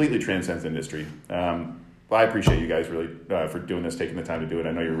 Totally. Completely transcends industry. I appreciate you guys really for doing this, taking the time to do it.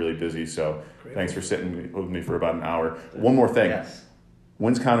 I know you're really busy, so thanks for sitting with me for about an hour. One more thing. Yes.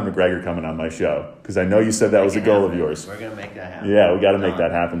 When's Conor McGregor coming on my show? Because I know you said that was a goal of yours. We're going to make that happen. Yeah, we got to make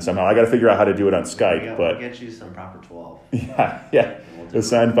that happen somehow. I got to figure out how to do it on Skype. We'll get you some proper 12. Yeah. The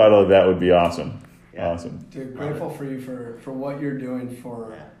signed photo of that would be awesome. Yeah. Awesome. Dude, grateful for you for what you're doing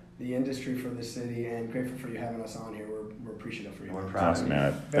for the industry, for the city, and grateful for you having us on here. We're appreciative for you. We're proud Awesome, of you.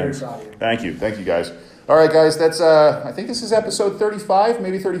 man. Very Thanks. proud of you. Thank you, guys. All right, guys. That's I think this is episode 35,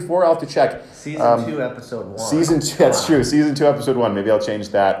 maybe 34. I'll have to check. Season 2, episode 1. Season 2, that's true. Season 2, episode 1. Maybe I'll change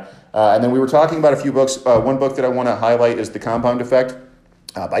that. And then we were talking about a few books. One book that I want to highlight is The Compound Effect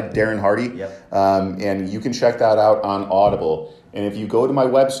by Darren Hardy. Yep. And you can check that out on Audible. And if you go to my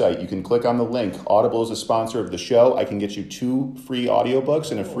website, you can click on the link. Audible is a sponsor of the show. I can get you 2 free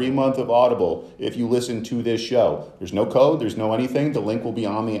audiobooks and a free month of Audible if you listen to this show. There's no code. There's no anything. The link will be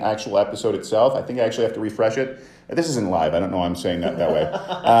on the actual episode itself. I think I actually have to refresh it. This isn't live. I don't know why I'm saying that way.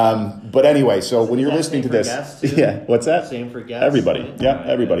 But anyway, so when you're listening to this... Guests too? Yeah, what's that? Same for guests? Everybody. Yeah,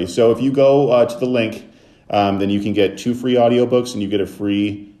 everybody. So if you go to the link, then you can get 2 free audiobooks and you get a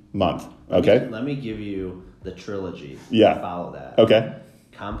free month. Okay? Let me give you the trilogy. Yeah. Follow that. Okay.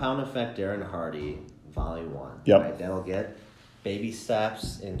 Compound Effect, Darren Hardy, Volume 1. Yep. Right? That'll get baby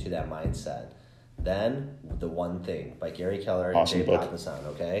steps into that mindset. Then, The One Thing by Gary Keller and Awesome Jay book. Papasan,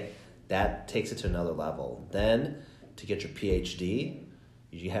 okay? That takes it to another level. Then, to get your PhD,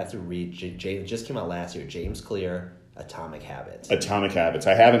 you have to read, just came out last year, James Clear, Atomic Habits. Atomic Habits.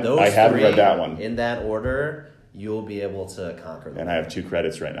 I haven't Those read three, that one. in that order, you'll be able to conquer them. And I have 2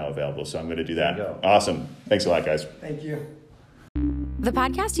 credits right now available, so I'm going to do that. There you go. Awesome. Thanks a lot, guys. Thank you. The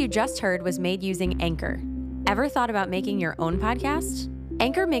podcast you just heard was made using Anchor. Ever thought about making your own podcast?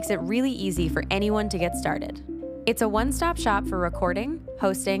 Anchor makes it really easy for anyone to get started. It's a one-stop shop for recording,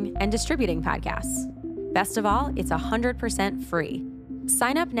 hosting, and distributing podcasts. Best of all, it's 100% free.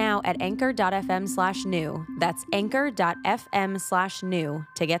 Sign up now at anchor.fm/new. That's anchor.fm/new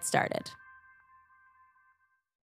to get started.